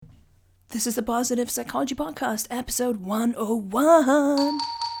This is the Positive Psychology Podcast, episode 101.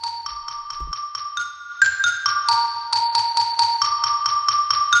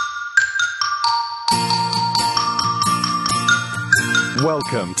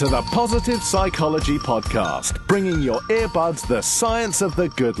 Welcome to the Positive Psychology Podcast, bringing your earbuds the science of the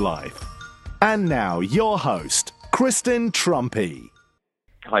good life. And now, your host, Kristen Trumpy.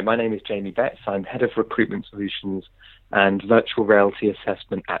 Hi, my name is Jamie Betts. I'm Head of Recruitment Solutions and Virtual Reality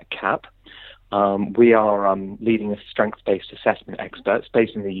Assessment at CAP. We are leading a strengths-based assessment experts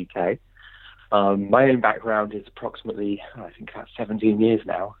based in the UK. My own background is approximately, I think about 17 years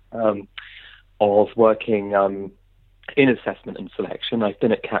now, of working in assessment and selection. I've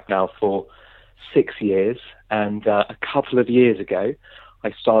been at CAP now for 6 years, and a couple of years ago,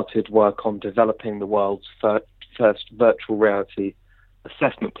 I started work on developing the world's first virtual reality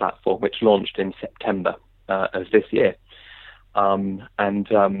assessment platform, which launched in September of this year. And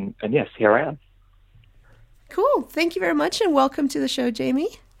yes, here I am. Cool. Thank you very much, and welcome to the show, Jamie.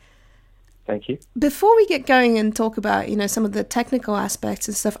 Thank you. Before we get going and talk about, some of the technical aspects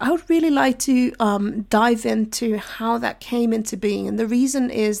and stuff, I would really like to dive into how that came into being. And the reason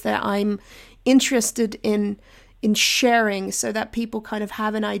is that I'm interested in sharing so that people kind of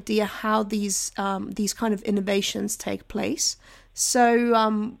have an idea how these kind of innovations take place.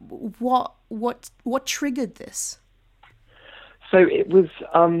 So what triggered this? So it was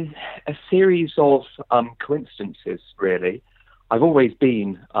a series of coincidences, really. I've always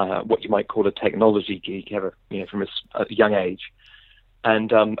been what you might call a technology geek, from a young age.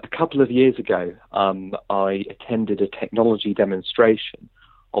 And a couple of years ago, I attended a technology demonstration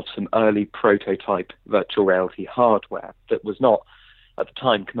of some early prototype virtual reality hardware that was not, at the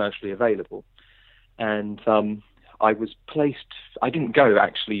time, commercially available. And I was placed, I didn't go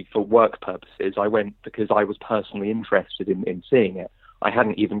actually for work purposes. I went because I was personally interested in seeing it. I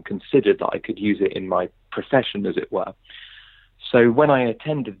hadn't even considered that I could use it in my profession, as it were. So when I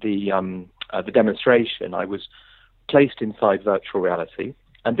attended the demonstration, I was placed inside virtual reality.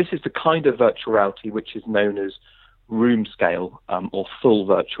 And this is the kind of virtual reality which is known as room scale or full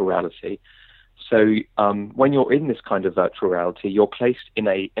virtual reality. So when you're in this kind of virtual reality, you're placed in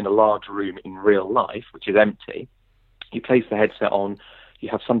a large room in real life, which is empty. You place the headset on, you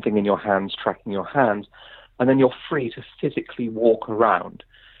have something in your hands tracking your hands, and then you're free to physically walk around.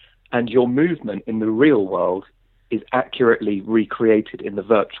 And your movement in the real world is accurately recreated in the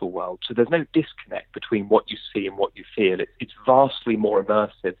virtual world. So there's no disconnect between what you see and what you feel. It's vastly more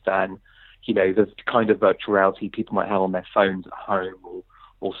immersive than, the kind of virtual reality people might have on their phones at home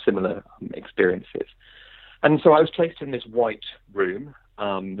or similar experiences. And so I was placed in this white room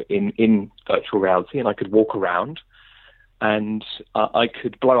in virtual reality, and I could walk around. And I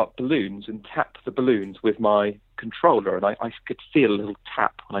could blow up balloons and tap the balloons with my controller, and I could feel a little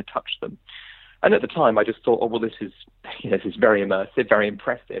tap when I touched them. And at the time, I just thought, oh, well, this is very immersive, very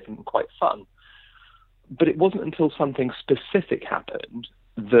impressive, and quite fun. But it wasn't until something specific happened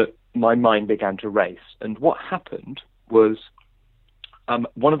that my mind began to race. And what happened was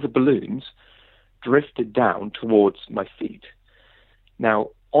one of the balloons drifted down towards my feet.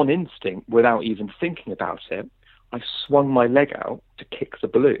 Now, on instinct, without even thinking about it, I swung my leg out to kick the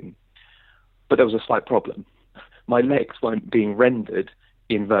balloon. But there was a slight problem. My legs weren't being rendered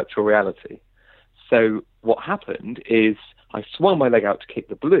in virtual reality. So what happened is I swung my leg out to kick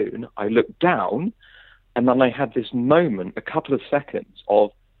the balloon, I looked down, and then I had this moment, a couple of seconds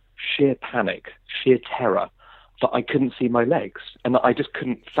of sheer panic, sheer terror, that I couldn't see my legs. And I just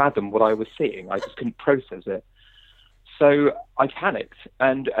couldn't fathom what I was seeing. I just couldn't process it. So I panicked.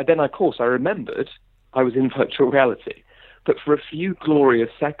 And then, of course, I remembered I was in virtual reality. But for a few glorious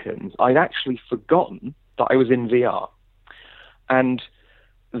seconds, I'd actually forgotten that I was in VR. And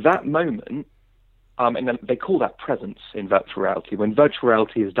that moment, and then they call that presence in virtual reality. When virtual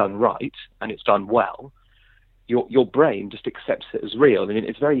reality is done right, and it's done well, your brain just accepts it as real. And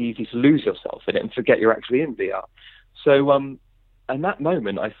it's very easy to lose yourself in it and forget you're actually in VR. So in that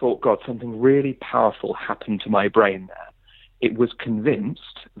moment, I thought, God, something really powerful happened to my brain there. It was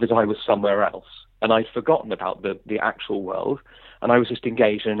convinced that I was somewhere else. And I'd forgotten about the actual world, and I was just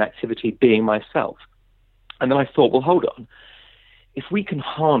engaged in an activity being myself. And then I thought, well, hold on. If we can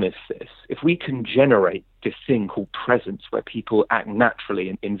harness this, if we can generate this thing called presence where people act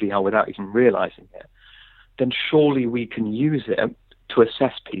naturally in VR without even realizing it, then surely we can use it to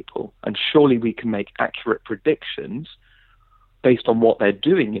assess people, and surely we can make accurate predictions based on what they're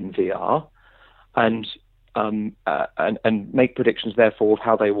doing in VR, and make predictions, therefore, of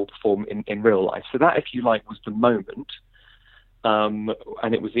how they will perform in real life. So that, if you like, was the moment, and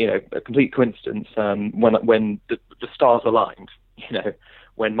it was, a complete coincidence when the stars aligned.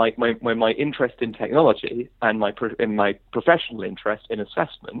 when my interest in technology and my professional interest in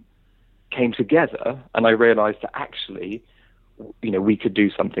assessment came together, and I realized that actually, we could do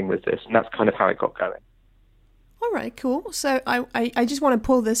something with this, and that's kind of how it got going. All right, cool. So I just want to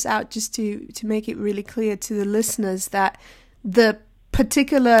pull this out just to make it really clear to the listeners that the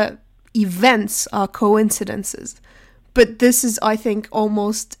particular events are coincidences. But this is, I think,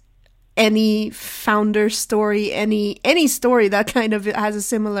 almost any founder story, any story that kind of has a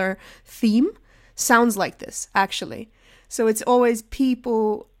similar theme sounds like this, actually. So it's always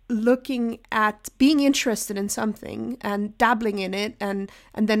people looking at being interested in something and dabbling in it, and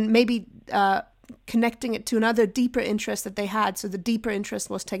then maybe connecting it to another deeper interest that they had. So the deeper interest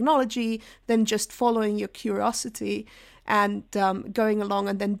was technology, then just following your curiosity and going along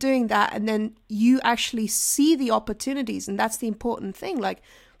and then doing that. And then you actually see the opportunities. And that's the important thing. Like,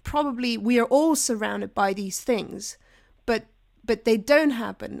 probably we are all surrounded by these things, but they don't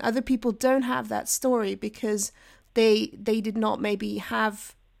happen. Other people don't have that story because they did not maybe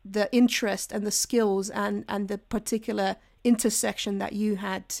have the interest and the skills and the particular intersection that you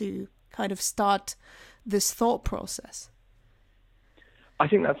had to kind of start this thought process. I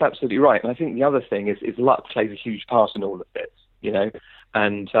think that's absolutely right. And I think the other thing is luck plays a huge part in all of this,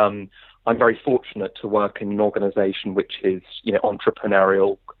 and I'm very fortunate to work in an organization which is,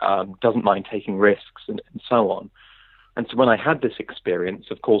 entrepreneurial, doesn't mind taking risks and so on. And so when I had this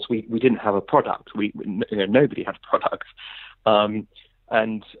experience, of course, we didn't have a product. Nobody had a product. I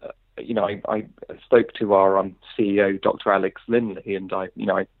spoke to our CEO, Dr. Alex Linley, and I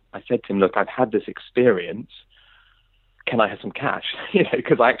said to him, look, I've had this experience. Can I have some cash?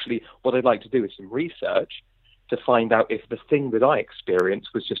 Because what I'd like to do is some research to find out if the thing that I experienced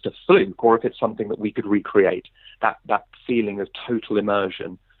was just a fluke or if it's something that we could recreate, that feeling of total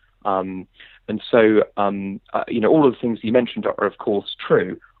immersion. All of the things you mentioned are of course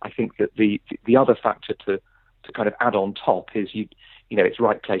true. I think that the other factor to kind of add on top is it's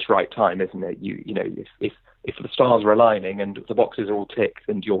right place, right time, isn't it? If the stars are aligning and the boxes are all ticked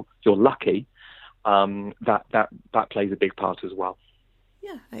and you're lucky, that plays a big part as well.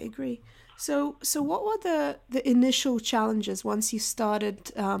 Yeah, I agree. So what were the initial challenges once you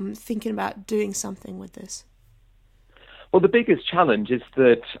started thinking about doing something with this? Well, the biggest challenge is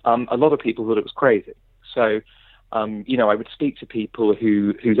that a lot of people thought it was crazy. So, I would speak to people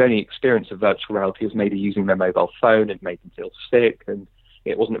whose only experience of virtual reality was maybe using their mobile phone and made them feel sick, and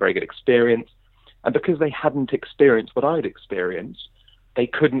it wasn't a very good experience. And because they hadn't experienced what I'd experienced, they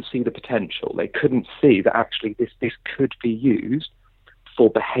couldn't see the potential. They couldn't see that actually this could be used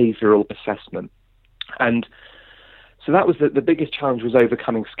for behavioral assessment. And so that was the biggest challenge, was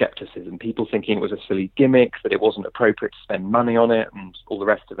overcoming skepticism, people thinking it was a silly gimmick, that it wasn't appropriate to spend money on it and all the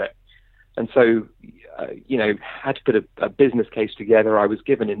rest of it. And so, had to put a business case together. I was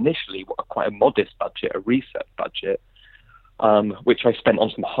given initially quite a modest budget, a research budget, which I spent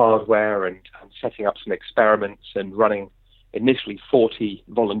on some hardware and setting up some experiments and running initially 40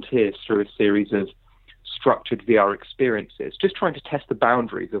 volunteers through a series of structured VR experiences, just trying to test the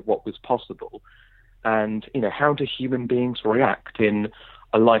boundaries of what was possible. And, how do human beings react in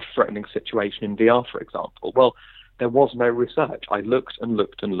a life-threatening situation in VR, for example? Well, there was no research. I looked and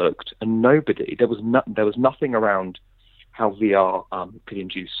looked and looked, and there was nothing around how VR could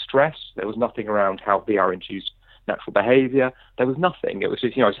induce stress. There was nothing around how VR induced natural behavior. There was nothing. It was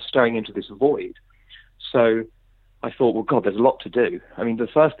just, I was just staring into this void. So I thought, well, God, there's a lot to do. I mean, the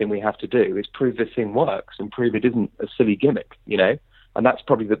first thing we have to do is prove this thing works and prove it isn't a silly gimmick, and that's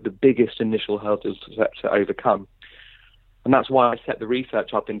probably the biggest initial hurdle to overcome. And that's why I set the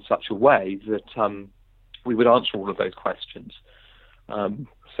research up in such a way that we would answer all of those questions.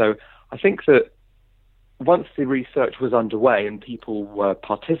 So I think that once the research was underway and people were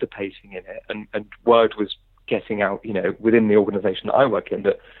participating in it, and word was getting out, within the organization that I work in,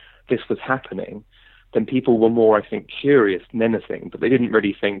 that this was happening, then people were more, I think, curious than anything, but they didn't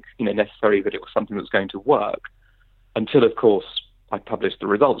really think, necessarily that it was something that was going to work until, of course, I published the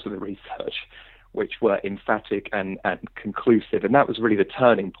results of the research, which were emphatic and conclusive. And that was really the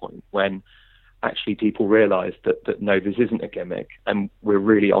turning point when actually people realized that no, this isn't a gimmick and we're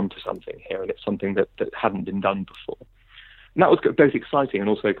really onto something here, and it's something that hadn't been done before. And that was both exciting and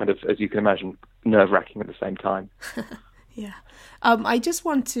also kind of, as you can imagine, nerve-wracking at the same time. Yeah. I just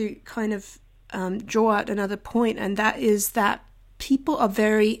want to kind of draw out another point, and that is that people are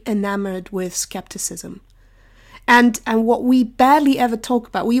very enamored with skepticism. And what we barely ever talk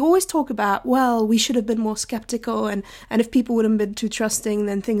about, we always talk about, well, we should have been more skeptical, and if people wouldn't have been too trusting,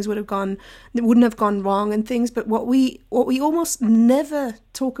 then things wouldn't have gone wrong and things. But what we almost never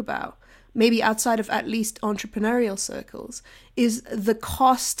talk about, maybe outside of at least entrepreneurial circles, is the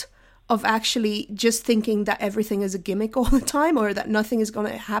cost of actually just thinking that everything is a gimmick all the time or that nothing is going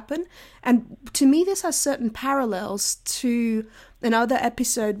to happen. And to me, this has certain parallels to another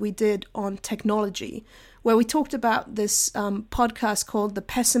episode we did on technology, where we talked about this podcast called The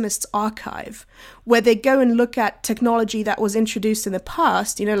Pessimist's Archive, where they go and look at technology that was introduced in the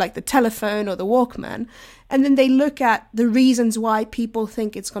past, like the telephone or the Walkman, and then they look at the reasons why people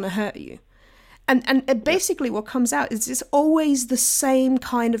think it's going to hurt you. And basically what comes out is it's always the same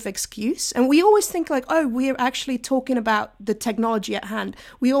kind of excuse. And we always think like, oh, we're actually talking about the technology at hand.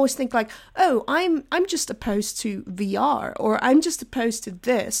 We always think like, oh, I'm just opposed to VR, or I'm just opposed to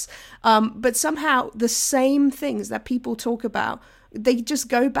this. But somehow the same things that people talk about, they just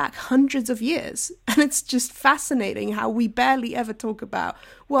go back hundreds of years. And it's just fascinating how we barely ever talk about,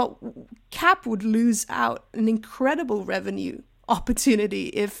 well, Cap would lose out an incredible revenue opportunity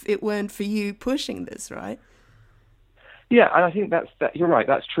if it weren't for you pushing this, right? Yeah, and I think that you're right.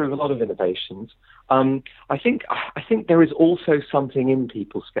 That's true of a lot of innovations. I think there is also something in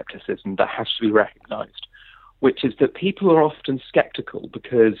people's skepticism that has to be recognised, which is that people are often sceptical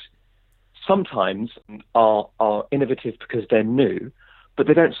because sometimes are innovative because they're new, but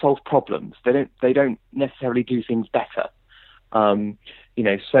they don't solve problems. They don't necessarily do things better.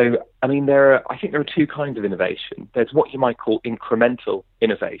 So I mean, I think there are two kinds of innovation. There's what you might call incremental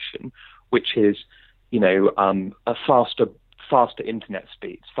innovation, which is, a faster internet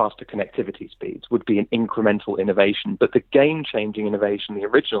speeds, faster connectivity speeds would be an incremental innovation. But the game-changing innovation, the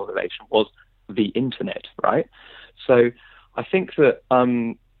original innovation, was the internet, right? So I think that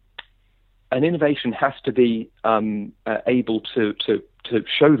an innovation has to be able to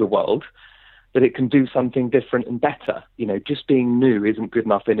show the world that it can do something different and better. Just being new isn't good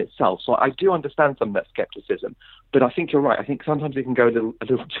enough in itself. So I do understand some of that skepticism, but I think you're right. I think sometimes it can go a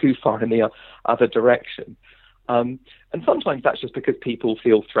little too far in the other direction. And sometimes that's just because people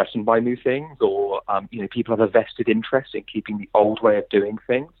feel threatened by new things, or, people have a vested interest in keeping the old way of doing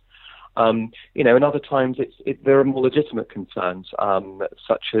things. And other times there are more legitimate concerns,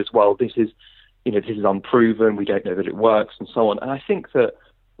 such as, well, this is unproven, we don't know that it works, and so on. And I think that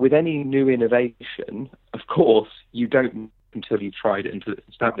with any new innovation, of course, you don't until you've tried it, until it's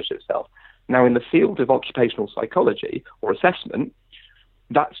established itself. Now, in the field of occupational psychology or assessment,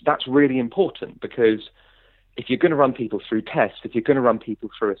 that's really important, because if you're going to run people through tests, if you're going to run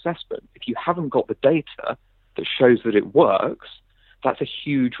people through assessment, if you haven't got the data that shows that it works, that's a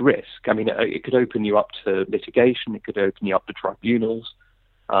huge risk. I mean, it could open you up to litigation, it could open you up to tribunals,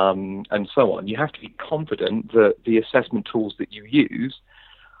 and so on. You have to be confident that the assessment tools that you use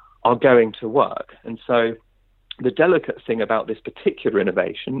are going to work. And so the delicate thing about this particular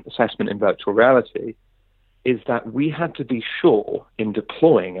innovation, assessment in virtual reality, is that we had to be sure in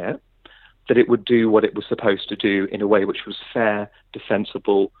deploying it that it would do what it was supposed to do in a way which was fair,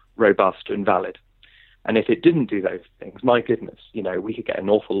 defensible, robust, and valid. And if it didn't do those things, my goodness, we could get an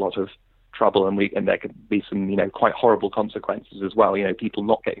awful lot of trouble, and there could be some, quite horrible consequences as well. People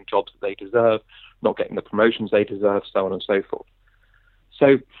not getting jobs that they deserve, not getting the promotions they deserve, so on and so forth.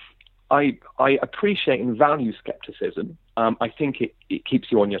 So I appreciate and value skepticism. I think it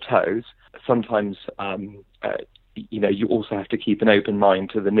keeps you on your toes. Sometimes, you also have to keep an open mind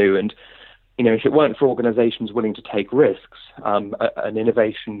to the new. And, if it weren't for organizations willing to take risks, an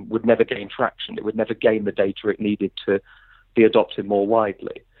innovation would never gain traction. It would never gain the data it needed to be adopted more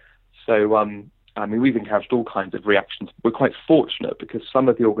widely. So, we've encountered all kinds of reactions. We're quite fortunate because some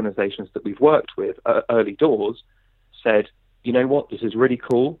of the organizations that we've worked with early doors said, you know what, this is really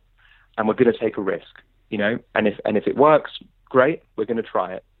cool, and we're going to take a risk, and if it works, great, we're going to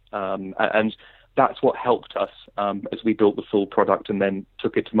try it. And that's what helped us as we built the full product and then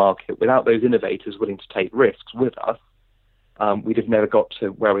took it to market. Without those innovators willing to take risks with us, we'd have never got to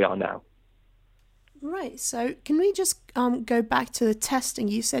where we are now. Right. So can we just go back to the testing?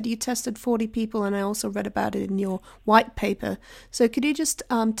 You said you tested 40 people, and I also read about it in your white paper. So could you just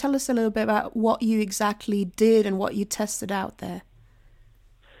tell us a little bit about what you exactly did and what you tested out there?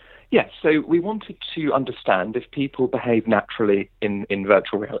 Yeah, so we wanted to understand if people behave naturally in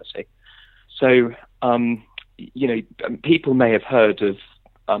virtual reality. So, people may have heard of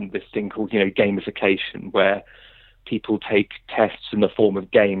this thing called, gamification, where people take tests in the form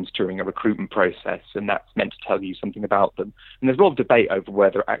of games during a recruitment process, and that's meant to tell you something about them. And there's a lot of debate over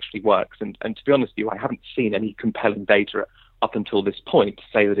whether it actually works. And to be honest with you, I haven't seen any compelling data up until this point to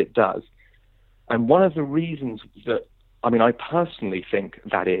say that it does. And one of the reasons that, I personally think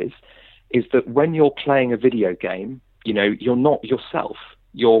that is that when you're playing a video game, you're not yourself.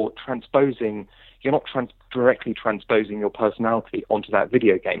 You're not directly transposing your personality onto that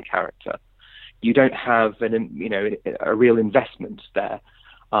video game character. You don't have a real investment there.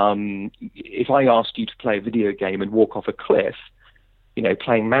 If I asked you to play a video game and walk off a cliff,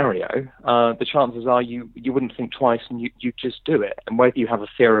 playing Mario, the chances are you wouldn't think twice and you'd just do it. And whether you have a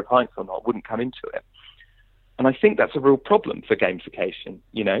fear of heights or not wouldn't come into it. And I think that's a real problem for gamification,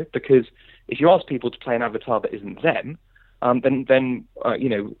 because if you ask people to play an avatar that isn't them, then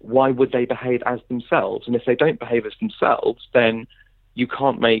why would they behave as themselves? And if they don't behave as themselves, then you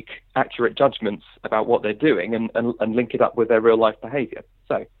can't make accurate judgments about what they're doing and link it up with their real life behavior.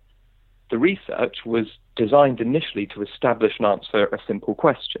 So the research was designed initially to establish and answer a simple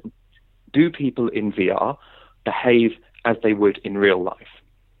question. Do people in VR behave as they would in real life?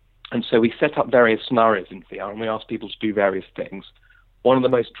 And so we set up various scenarios in VR and we asked people to do various things. One of the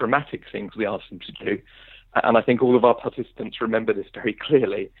most dramatic things we asked them to do, and I think all of our participants remember this very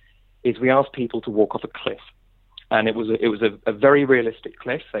clearly, is we asked people to walk off a cliff. And it was a very realistic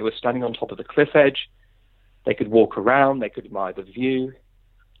cliff. They were standing on top of the cliff edge. They could walk around. They could admire the view.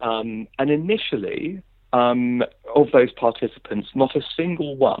 And initially, of those participants, not a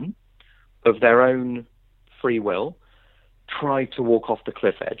single one of their own free will tried to walk off the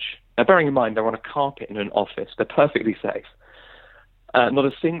cliff edge. Now, bearing in mind, they're on a carpet in an office. They're perfectly safe. Not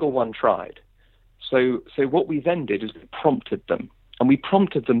a single one tried. So what we then did is we prompted them. And we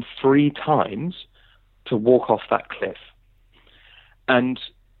prompted them 3 times to walk off that cliff. And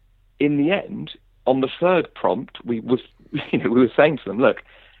in the end, on the 3rd prompt, we were saying to them, look,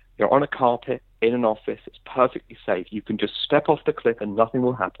 you're on a carpet in an office. It's perfectly safe. You can just step off the cliff and nothing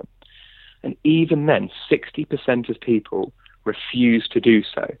will happen. And even then, 60% of people refused to do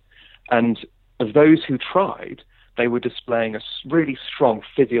so. And of those who tried, they were displaying a really strong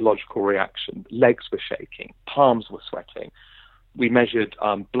physiological reaction. Legs were shaking, palms were sweating. We measured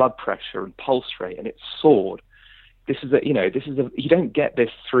blood pressure and pulse rate, and it soared. You don't get this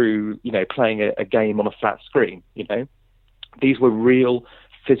through, playing a game on a flat screen. These were real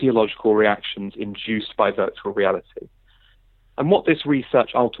physiological reactions induced by virtual reality. And what this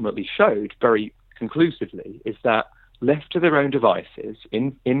research ultimately showed very conclusively is that left to their own devices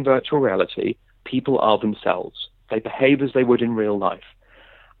in virtual reality, people are themselves. They behave as they would in real life.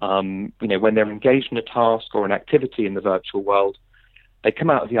 When they're engaged in a task or an activity in the virtual world, they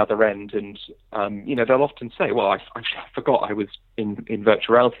come out of the other end and, they'll often say, well, I forgot I was in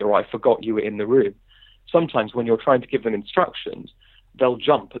virtual reality, or I forgot you were in the room. Sometimes when you're trying to give them instructions, they'll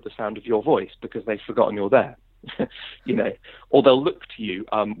jump at the sound of your voice because they've forgotten you're there. Or they'll look to you,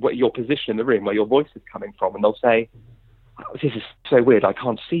 where your position in the room, where your voice is coming from, and they'll say, oh, this is so weird, I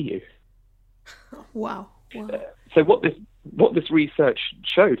can't see you. Wow. So what this research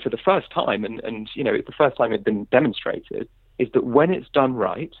showed for the first time, and it's the first time it's been demonstrated, is that when it's done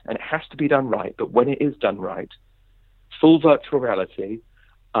right, and it has to be done right, but when it is done right, full virtual reality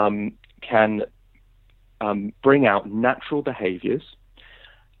can bring out natural behaviors,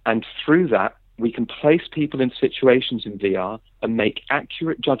 and through that, we can place people in situations in VR and make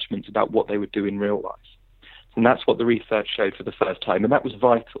accurate judgments about what they would do in real life. And that's what the research showed for the first time, and that was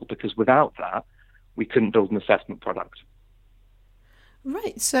vital, because without that, we couldn't build an assessment product.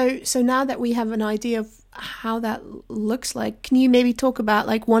 Right. So now that we have an idea of how that looks like, can you maybe talk about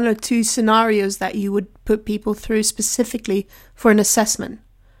like 1 or 2 scenarios that you would put people through specifically for an assessment?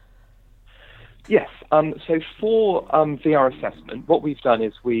 Yes. So for VR assessment, what we've done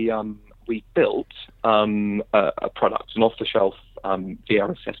is we built a product, an off-the-shelf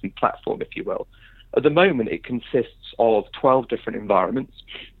VR assessment platform, if you will. At the moment, it consists of 12 different environments.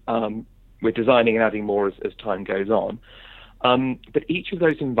 We're designing and adding more as time goes on. But each of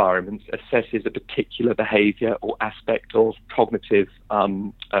those environments assesses a particular behavior or aspect of cognitive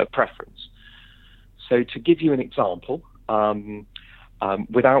preference. So to give you an example,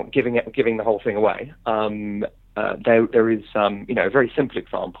 without giving the whole thing away, there is, a very simple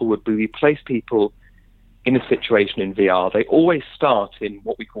example would be we place people in a situation in VR. They always start in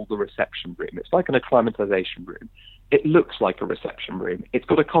what we call the reception room. It's like an acclimatization room. It looks like a reception room. It's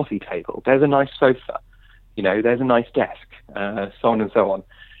got a coffee table. There's a nice sofa. There's a nice desk, so on and so on.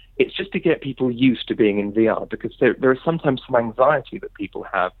 It's just to get people used to being in VR, because there is sometimes some anxiety that people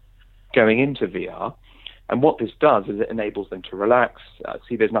have going into VR. And what this does is it enables them to relax,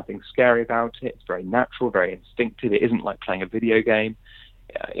 see there's nothing scary about it. It's very natural, very instinctive. It isn't like playing a video game.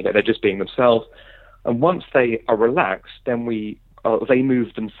 They're just being themselves. And once they are relaxed, then they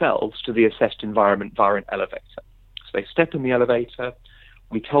move themselves to the assessed environment via an elevator. So they step in the elevator.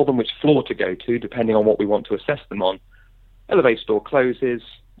 We tell them which floor to go to, depending on what we want to assess them on. Elevator door closes.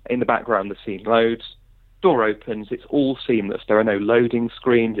 In the background, the scene loads. door opens, it's all seamless. There are no loading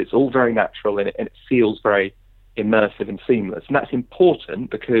screens. It's all very natural, and it feels very immersive and seamless. And that's important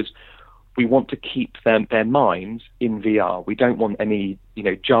because we want to keep their minds in VR. We don't want any,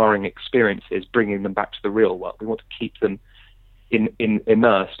 jarring experiences bringing them back to the real world. We want to keep them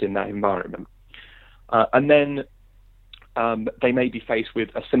immersed in that environment. And then they may be faced with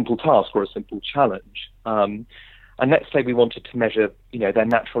a simple task or a simple challenge. And let's say we wanted to measure, their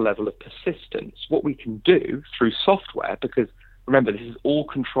natural level of persistence. What we can do through software, because remember, this is all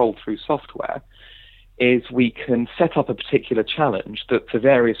controlled through software, is we can set up a particular challenge that for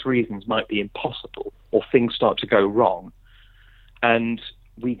various reasons might be impossible or things start to go wrong. And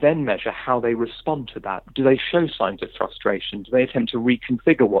we then measure how they respond to that. Do they show signs of frustration? Do they attempt to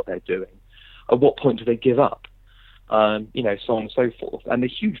reconfigure what they're doing? At what point do they give up? So on and so forth. And the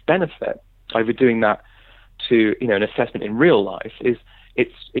huge benefit over doing that to, an assessment in real life is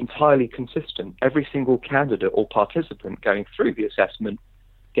it's entirely consistent. Every single candidate or participant going through the assessment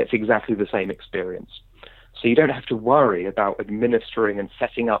gets exactly the same experience. So you don't have to worry about administering and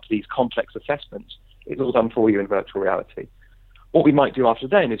setting up these complex assessments. It's all done for you in virtual reality. What we might do after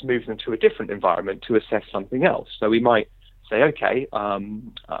then is move them to a different environment to assess something else. So we might say, okay,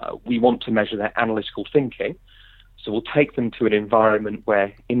 we want to measure their analytical thinking. So we'll take them to an environment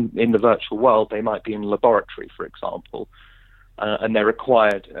where in the virtual world, they might be in a laboratory, for example, and they're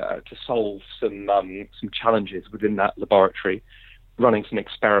required to solve some challenges within that laboratory, running some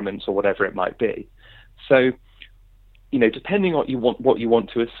experiments or whatever it might be. So, depending on what you want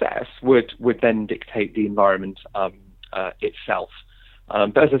to assess would then dictate the environment itself.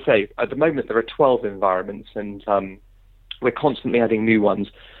 But as I say, at the moment there are 12 environments, and we're constantly adding new ones.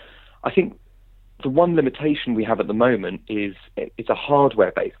 I think the one limitation we have at the moment is it's a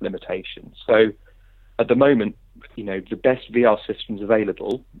hardware-based limitation. So at the moment, the best VR systems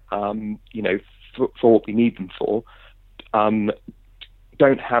available, for what we need them for,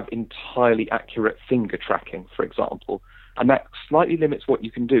 don't have entirely accurate finger tracking, for example. And that slightly limits what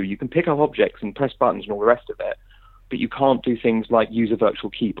you can do. You can pick up objects and press buttons and all the rest of it, but you can't do things like use a virtual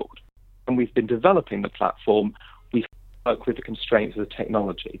keyboard. And we've been developing the platform. We work with the constraints of the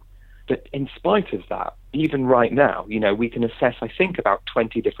technology. But in spite of that, even right now, we can assess, I think, about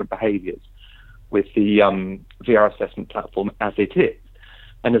 20 different behaviors with the VR assessment platform as it is.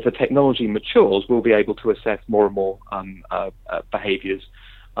 And as the technology matures, we'll be able to assess more and more behaviors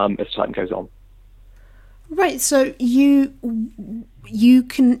as time goes on. Right. So you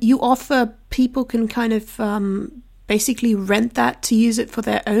offer people can kind of basically rent that to use it for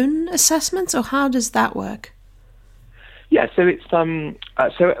their own assessments, or how does that work? Yeah. So it's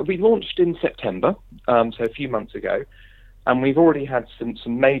so we launched in September, so a few months ago, and we've already had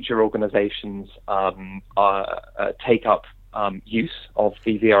some major organisations take up use of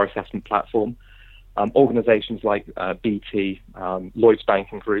the VR assessment platform. Organisations like BT, Lloyds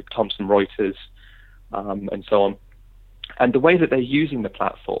Banking Group, Thomson Reuters, and so on. And the way that they're using the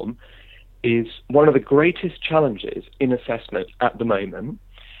platform is one of the greatest challenges in assessment at the moment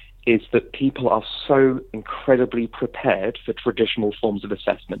is that people are so incredibly prepared for traditional forms of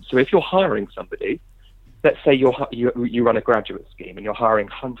assessment. So if you're hiring somebody, let's say you run a graduate scheme and you're hiring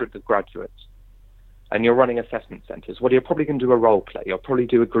hundreds of graduates and you're running assessment centres, well, you're probably going to do a role play, you'll probably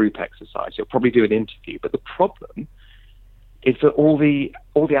do a group exercise, you'll probably do an interview. But the problem is that all the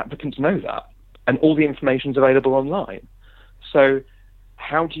applicants know that, and all the information's available online. So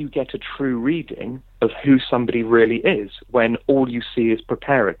how do you get a true reading of who somebody really is when all you see is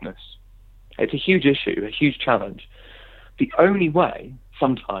preparedness? It's a huge issue, a huge challenge. The only way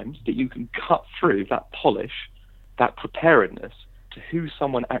sometimes that you can cut through that polish, that preparedness to who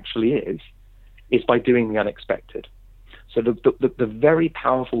someone actually is by doing the unexpected. So the very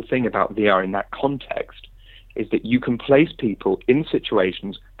powerful thing about VR in that context is that you can place people in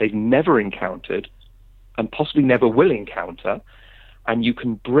situations they've never encountered and possibly never will encounter, and you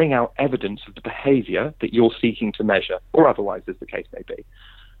can bring out evidence of the behavior that you're seeking to measure, or otherwise, as the case may be.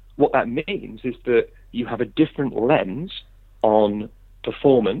 What that means is that you have a different lens on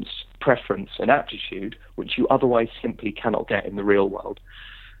performance, preference, and aptitude, which you otherwise simply cannot get in the real world.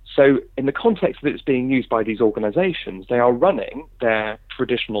 So in the context that it's being used by these organizations, they are running their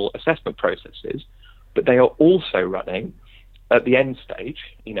traditional assessment processes, but they are also running at the end stage,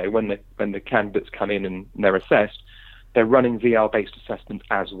 when the candidates come in and they're assessed, they're running VR-based assessments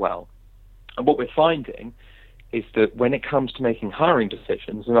as well. And what we're finding is that when it comes to making hiring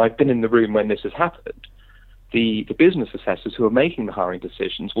decisions, and I've been in the room when this has happened, the business assessors who are making the hiring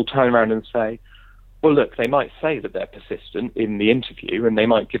decisions will turn around and say, well, look, they might say that they're persistent in the interview, and they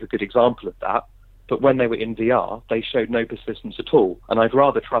might give a good example of that, but when they were in VR, they showed no persistence at all. And I'd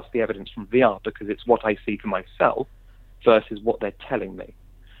rather trust the evidence from VR because it's what I see for myself versus what they're telling me.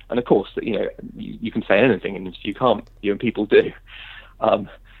 And of course, you can say anything, and you can't, and people do. And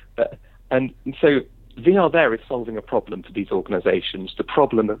so VR there is solving a problem for these organizations, the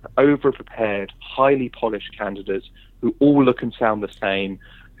problem of over-prepared, highly polished candidates who all look and sound the same,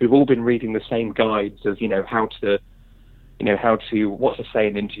 who've all been reading the same guides of, what to say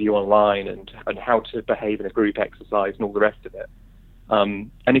in an interview online and how to behave in a group exercise and all the rest of it.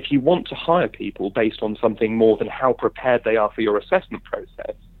 And if you want to hire people based on something more than how prepared they are for your assessment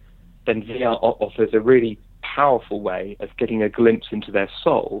process, then VR offers a really powerful way of getting a glimpse into their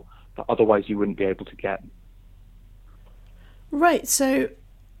soul that otherwise you wouldn't be able to get. Right. So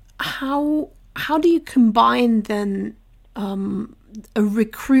how do you combine then a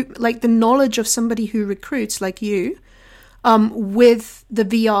recruit, like the knowledge of somebody who recruits like you, with the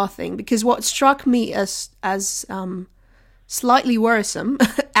VR thing? Because what struck me as slightly worrisome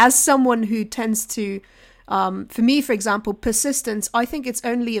as someone who tends to, for me, for example, persistence, I think it's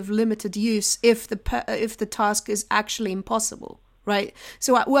only of limited use if the task is actually impossible, right?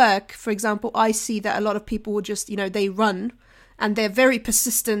 So at work, for example, I see that a lot of people will just, they run and they're very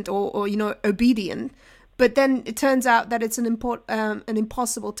persistent or obedient. But then it turns out that it's an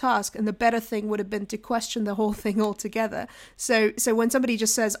impossible task, and the better thing would have been to question the whole thing altogether. So when somebody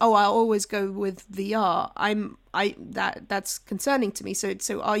just says, "Oh, I'll always go with VR," that's concerning to me.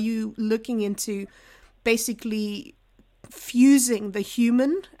 So are you looking into basically fusing the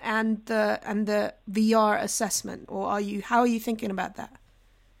human and the VR assessment, or how are you thinking about that?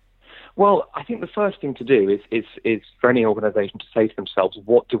 Well, I think the first thing to do is for any organisation to say to themselves,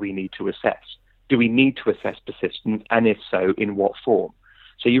 what do we need to assess? Do we need to assess persistence, and if so, in what form?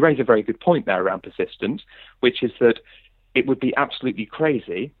 So you raise a very good point there around persistence, which is that it would be absolutely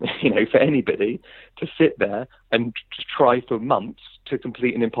crazy, for anybody to sit there and try for months to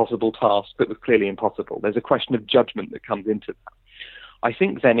complete an impossible task that was clearly impossible. There's a question of judgment that comes into that. I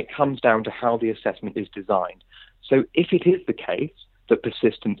think then it comes down to how the assessment is designed. So if it is the case that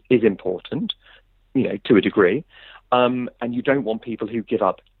persistence is important, to a degree, and you don't want people who give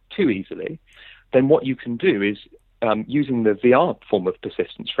up too easily, then what you can do is, using the VR form of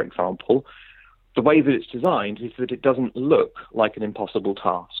persistence, for example, the way that it's designed is that it doesn't look like an impossible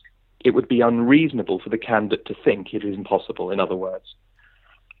task. It would be unreasonable for the candidate to think it is impossible, in other words.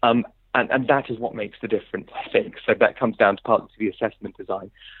 And that is what makes the difference, I think. So that comes down to partly to the assessment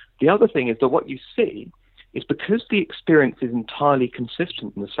design. The other thing is that what you see is, because the experience is entirely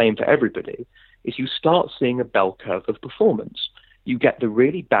consistent and the same for everybody, is you start seeing a bell curve of performance. You get the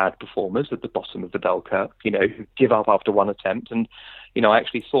really bad performers at the bottom of the bell curve, who give up after one attempt. And, I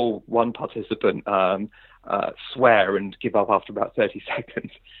actually saw one participant swear and give up after about 30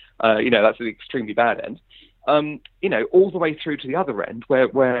 seconds. That's an extremely bad end. All the way through to the other end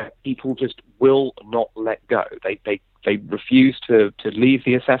where people just will not let go. They refuse to leave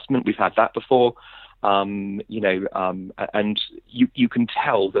the assessment. We've had that before. And you can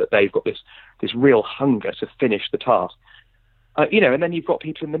tell that they've got this real hunger to finish the task. And then you've got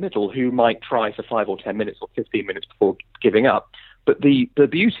people in the middle who might try for 5 or 10 minutes or 15 minutes before giving up. But the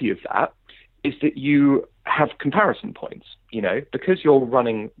beauty of that is that you have comparison points, because you're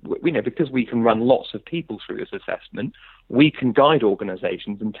running, because we can run lots of people through this assessment, we can guide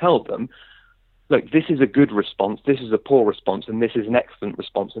organizations and tell them, look, this is a good response, this is a poor response, and this is an excellent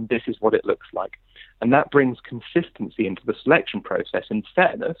response, and this is what it looks like. And that brings consistency into the selection process and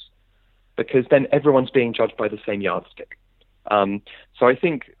fairness, because then everyone's being judged by the same yardstick. So I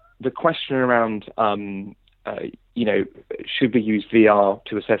think the question around, should we use VR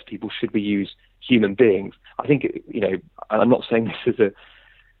to assess people? Should we use human beings? I think, I'm not saying this as a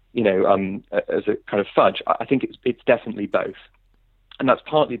kind of fudge. I think it's definitely both. And that's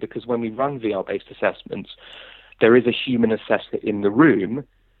partly because when we run VR-based assessments, there is a human assessor in the room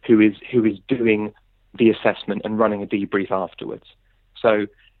who is doing the assessment and running a debrief afterwards. So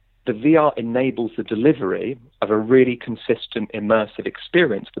the VR enables the delivery of a really consistent, immersive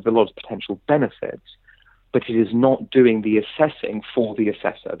experience with a lot of potential benefits, but it is not doing the assessing for the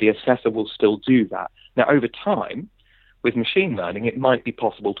assessor. The assessor will still do that. Now, over time, with machine learning, it might be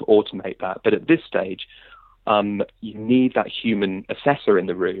possible to automate that, but at this stage, you need that human assessor in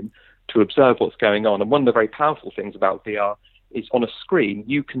the room to observe what's going on. And one of the very powerful things about VR is, on a screen,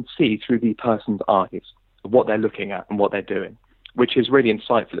 you can see through the person's eyes what they're looking at and what they're doing, which is really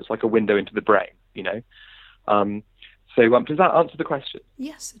insightful. It's like a window into the brain, So does that answer the question?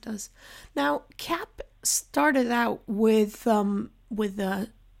 Yes, it does. Now, CAP started out with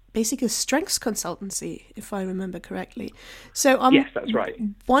basically a strengths consultancy, if I remember correctly. So I'm yes, that's right.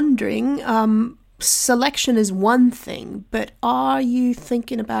 Wondering, selection is one thing, but are you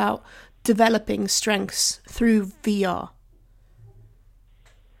thinking about developing strengths through VR?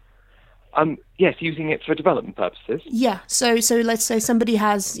 Yes, using it for development purposes. Yeah. So let's say somebody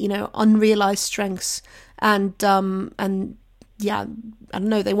has, unrealized strengths, and yeah, I don't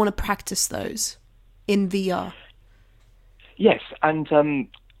know, they want to practice those in VR. Yes, and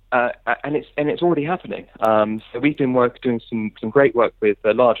it's already happening. So we've been doing some great work with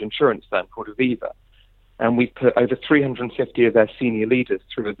a large insurance firm called Aviva, and we've put over 350 of their senior leaders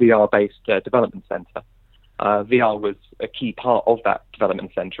through a VR-based development centre. VR was a key part of that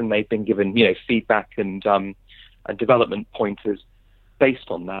development centre, and they've been given, feedback and development pointers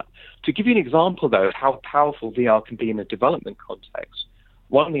based on that. To give you an example, though, of how powerful VR can be in a development context,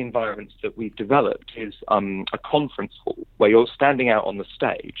 one of the environments that we've developed is a conference hall where you're standing out on the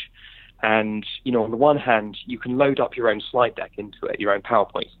stage, and on the one hand, you can load up your own slide deck into it, your own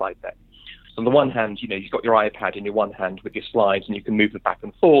PowerPoint slide deck. So on the one hand, you've got your iPad in your one hand with your slides, and you can move them back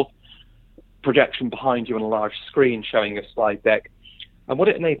and forth. Projection behind you on a large screen showing a slide deck. And what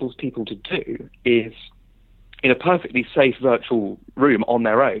it enables people to do is, in a perfectly safe virtual room on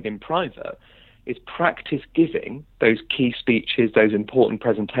their own in private, is practice giving those key speeches, those important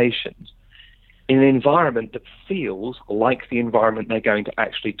presentations, in an environment that feels like the environment they're going to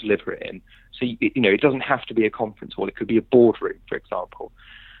actually deliver it in. So, it doesn't have to be a conference hall. It could be a boardroom, for example.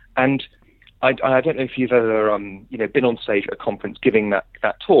 And I don't know if you've ever, been on stage at a conference giving that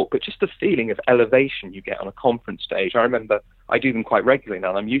talk, but just the feeling of elevation you get on a conference stage. I remember I do them quite regularly now,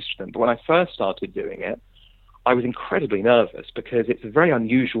 and I'm used to them. But when I first started doing it, I was incredibly nervous because it's a very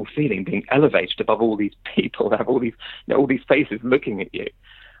unusual feeling being elevated above all these people, have all these faces looking at you.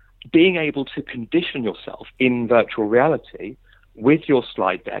 Being able to condition yourself in virtual reality with your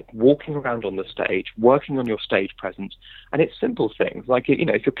slide deck, walking around on the stage, working on your stage presence. And it's simple things like,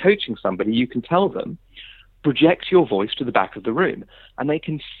 if you're coaching somebody, you can tell them, project your voice to the back of the room, and they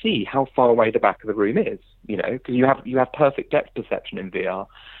can see how far away the back of the room is, because you have perfect depth perception in VR.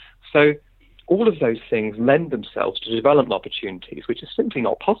 So all of those things lend themselves to development opportunities, which is simply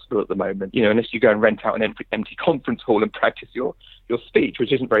not possible at the moment, unless you go and rent out an empty conference hall and practice your speech,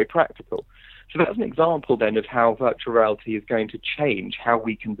 which isn't very practical. So that's an example then of how virtual reality is going to change how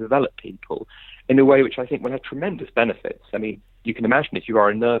we can develop people in a way which I think will have tremendous benefits. I mean, you can imagine if you are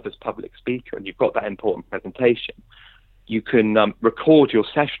a nervous public speaker and you've got that important presentation, you can record your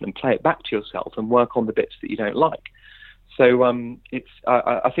session and play it back to yourself and work on the bits that you don't like. So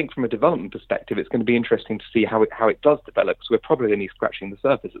I think from a development perspective, it's going to be interesting to see how it does develop, because we're probably only scratching the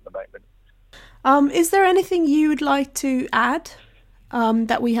surface at the moment. Is there anything you would like to add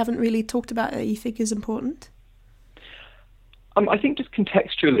that we haven't really talked about that you think is important? I think just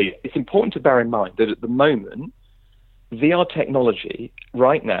contextually, it's important to bear in mind that at the moment, VR technology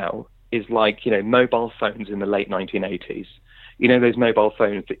right now is like, mobile phones in the late 1980s. Those mobile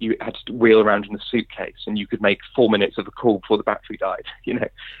phones that you had to wheel around in a suitcase and you could make 4 minutes of a call before the battery died,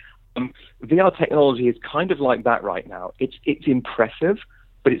 VR technology is kind of like that right now. It's impressive,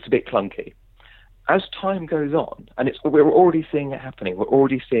 but it's a bit clunky. As time goes on, and we're already seeing it happening, we're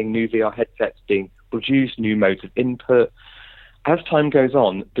already seeing new VR headsets being produced, new modes of input. As time goes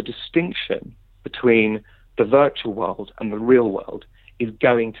on, the distinction between the virtual world and the real world is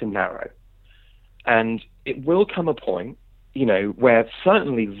going to narrow. And it will come a point, where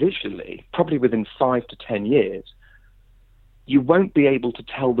certainly visually, probably within 5 to 10 years, you won't be able to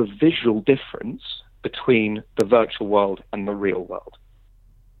tell the visual difference between the virtual world and the real world.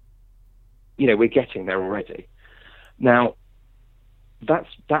 We're getting there already. Now, that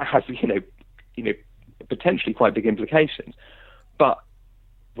has, potentially quite big implications, but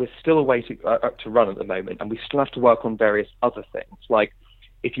we're still a way to run at the moment, and we still have to work on various other things. Like,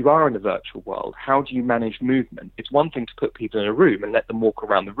 if you are in a virtual world, how do you manage movement? It's one thing to put people in a room and let them walk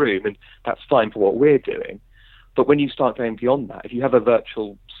around the room, and that's fine for what we're doing. But when you start going beyond that, if you have a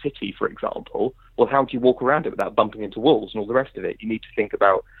virtual city, for example, well, how do you walk around it without bumping into walls and all the rest of it? You need to think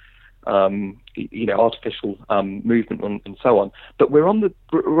about artificial movement and so on. But we're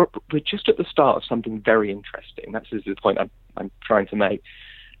just at the start of something very interesting. That's the point I'm trying to make.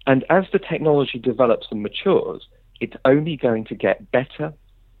 And as the technology develops and matures, it's only going to get better,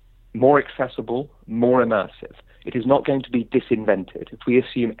 more accessible, more immersive. It is not going to be disinvented. If we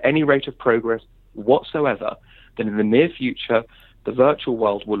assume any rate of progress whatsoever, then in the near future, the virtual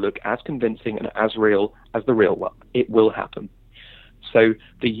world will look as convincing and as real as the real world. It will happen. So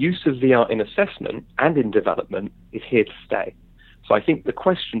the use of VR in assessment and in development is here to stay. So I think the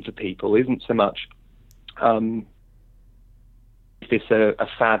question for people isn't so much is this a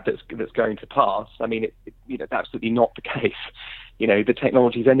fad that's going to pass. I mean, that's absolutely not the case. The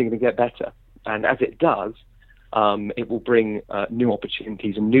technology is only going to get better. And as it does, it will bring new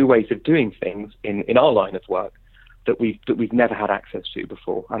opportunities and new ways of doing things in our line of work that we've never had access to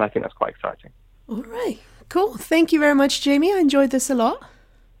before. And I think that's quite exciting. All right. Cool. Thank you very much, Jamie. I enjoyed this a lot.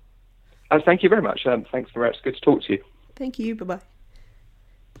 Thank you very much. Thanks very much. It's good to talk to you. Thank you. Bye-bye.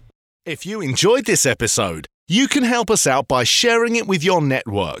 If you enjoyed this episode, you can help us out by sharing it with your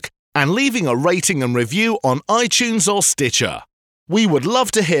network and leaving a rating and review on iTunes or Stitcher. We would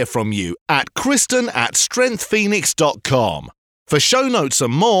love to hear from you at kristen@strengthphoenix.com. For show notes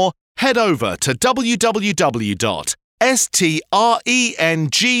and more, head over to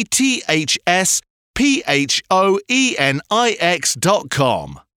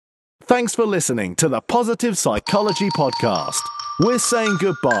www.strengthsphoenix.com. Thanks for listening to the Positive Psychology Podcast. We're saying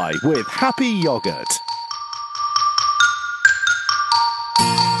goodbye with Happy Yogurt.